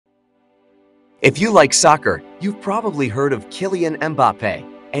If you like soccer, you've probably heard of Kylian Mbappé,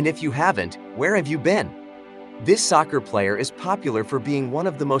 and if you haven't, where have you been? This soccer player is popular for being one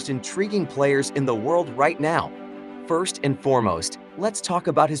of the most intriguing players in the world right now. First and foremost, let's talk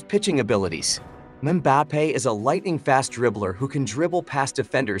about his pitching abilities. Mbappé is a lightning-fast dribbler who can dribble past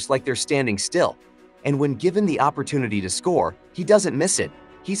defenders like they're standing still. And when given the opportunity to score, he doesn't miss it.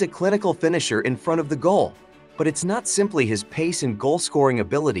 He's a clinical finisher in front of the goal. But it's not simply his pace and goal-scoring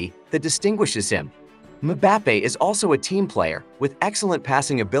ability that distinguishes him. Mbappé is also a team player with excellent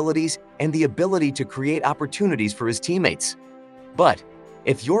passing abilities and the ability to create opportunities for his teammates. But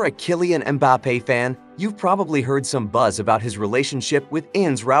if you're a Kylian Mbappé fan, you've probably heard some buzz about his relationship with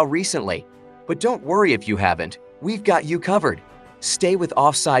Ines Rau recently. But don't worry if you haven't, we've got you covered. Stay with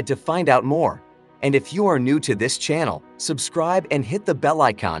Offside to find out more. And if you are new to this channel, subscribe and hit the bell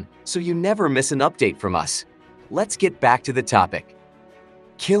icon so you never miss an update from us. Let's get back to the topic.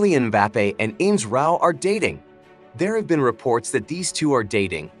 Kylian Mbappé and Ines Rau are dating. There have been reports that these two are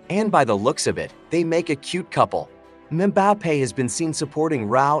dating, and by the looks of it, they make a cute couple. Mbappé has been seen supporting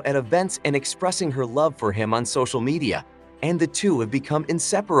Rau at events and expressing her love for him on social media, and the two have become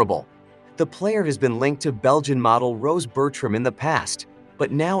inseparable. The player has been linked to Belgian model Bertram in the past,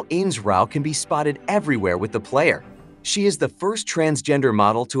 but now Ines Rau can be spotted everywhere with the player. She is the first transgender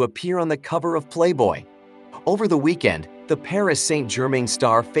model to appear on the cover of Playboy. Over the weekend, the Paris Saint-Germain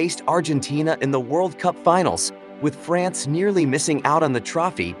star faced Argentina in the World Cup finals, with France nearly missing out on the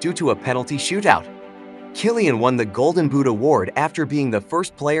trophy due to a penalty shootout. Kylian won the Golden Boot award after being the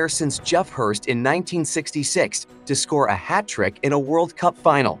first player since Geoff Hurst in 1966 to score a hat-trick in a World Cup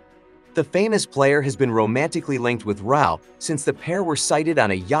final. The famous player has been romantically linked with Rau since the pair were sighted on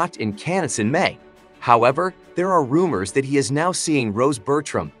a yacht in Cannes in May. However, there are rumors that he is now seeing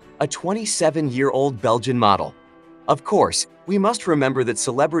Bertram, a 27-year-old Belgian model. Of course, we must remember that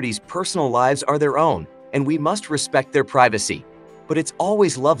celebrities' personal lives are their own, and we must respect their privacy. But it's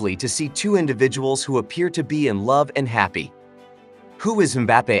always lovely to see two individuals who appear to be in love and happy. Who is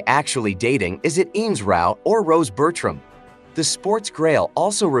Mbappé actually dating? Is it Ines Rau or Bertram? The Sports Grail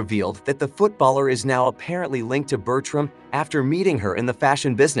also revealed that the footballer is now apparently linked to Bertram after meeting her in the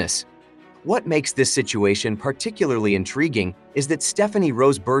fashion business. What makes this situation particularly intriguing is that Stephanie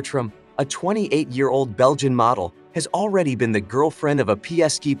Rose Bertram, a 28-year-old Belgian model, has already been the girlfriend of a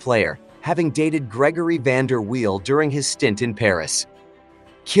PSG player, having dated Gregory van der Wiel during his stint in Paris.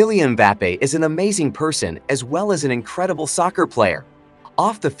 Kylian Mbappé is an amazing person as well as an incredible soccer player.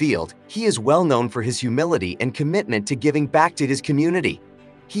 Off the field, he is well known for his humility and commitment to giving back to his community.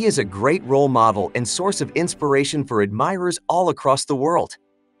 He is a great role model and source of inspiration for admirers all across the world.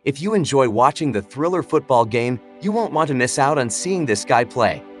 If you enjoy watching the thriller football game, you won't want to miss out on seeing this guy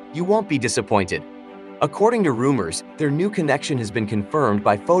play. You won't be disappointed. According to rumors, their new connection has been confirmed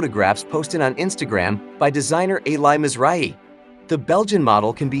by photographs posted on Instagram by designer Ines Rau. The Belgian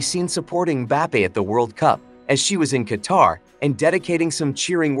model can be seen supporting Mbappé at the World Cup, as she was in Qatar, and dedicating some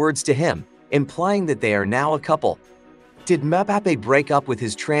cheering words to him, implying that they are now a couple. Did Mbappé break up with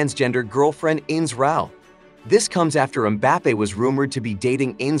his transgender girlfriend Ines Rau? This comes after Mbappé was rumored to be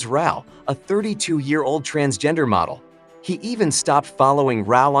dating Ines Rau, a 32-year-old transgender model. He even stopped following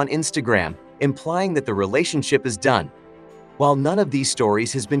Rau on Instagram, implying that the relationship is done. While none of these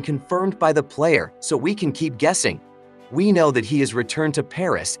stories has been confirmed by the player, so we can keep guessing. We know that he has returned to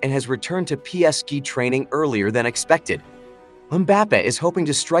Paris and has returned to PSG training earlier than expected. Mbappé is hoping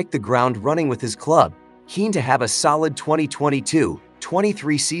to strike the ground running with his club, keen to have a solid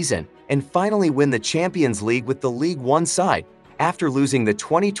 2022-23 season and finally win the Champions League with the Ligue 1 side after losing the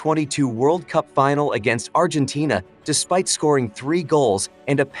 2022 World Cup final against Argentina despite scoring 3 goals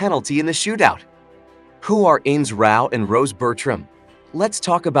and a penalty in the shootout. Who are Ines Rau and Bertram? Let's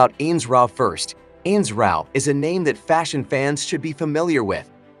talk about Ines Rau first. Ines Rau is a name that fashion fans should be familiar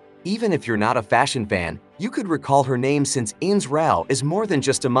with. Even if you're not a fashion fan, you could recall her name since Ines Rau is more than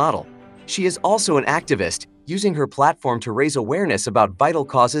just a model. She is also an activist, using her platform to raise awareness about vital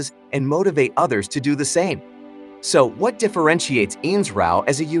causes and motivate others to do the same. So, what differentiates Ines Rau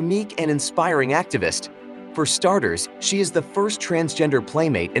as a unique and inspiring activist? For starters, she is the first transgender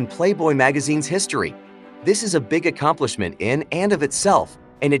playmate in Playboy magazine's history. This is a big accomplishment in and of itself,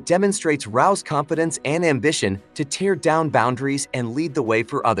 and it demonstrates Rau's confidence and ambition to tear down boundaries and lead the way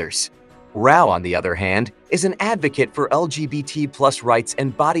for others. Rau, on the other hand, is an advocate for LGBT+ rights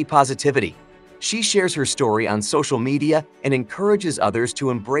and body positivity. She shares her story on social media and encourages others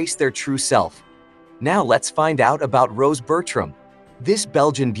to embrace their true self. Now let's find out about Bertram. This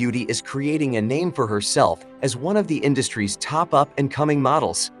Belgian beauty is creating a name for herself as one of the industry's top up-and-coming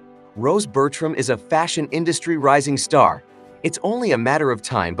models. Bertram is a fashion industry rising star, It's only a matter of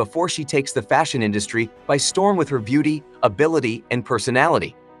time before she takes the fashion industry by storm with her beauty, ability, and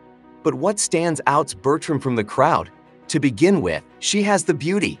personality. But what stands out Bertram from the crowd? To begin with, she has the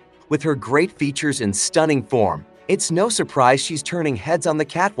beauty. With her great features and stunning form, it's no surprise she's turning heads on the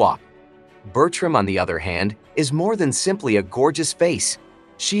catwalk. Bertram, on the other hand, is more than simply a gorgeous face.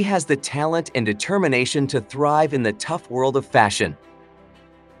 She has the talent and determination to thrive in the tough world of fashion.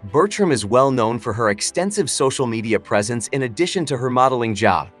 Bertram is well known for her extensive social media presence in addition to her modeling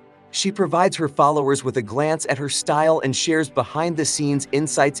job. She provides her followers with a glance at her style and shares behind-the-scenes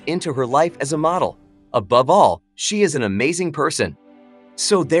insights into her life as a model. Above all, she is an amazing person.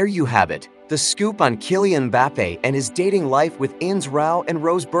 So there you have it, the scoop on Kylian Mbappé and his dating life with Ines Rau and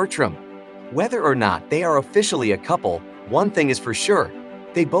Rose Bertram. Whether or not they are officially a couple, one thing is for sure.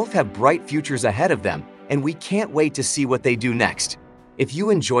 They both have bright futures ahead of them, and we can't wait to see what they do next. If you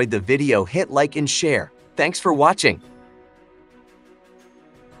enjoyed the video, hit like and share. Thanks for watching.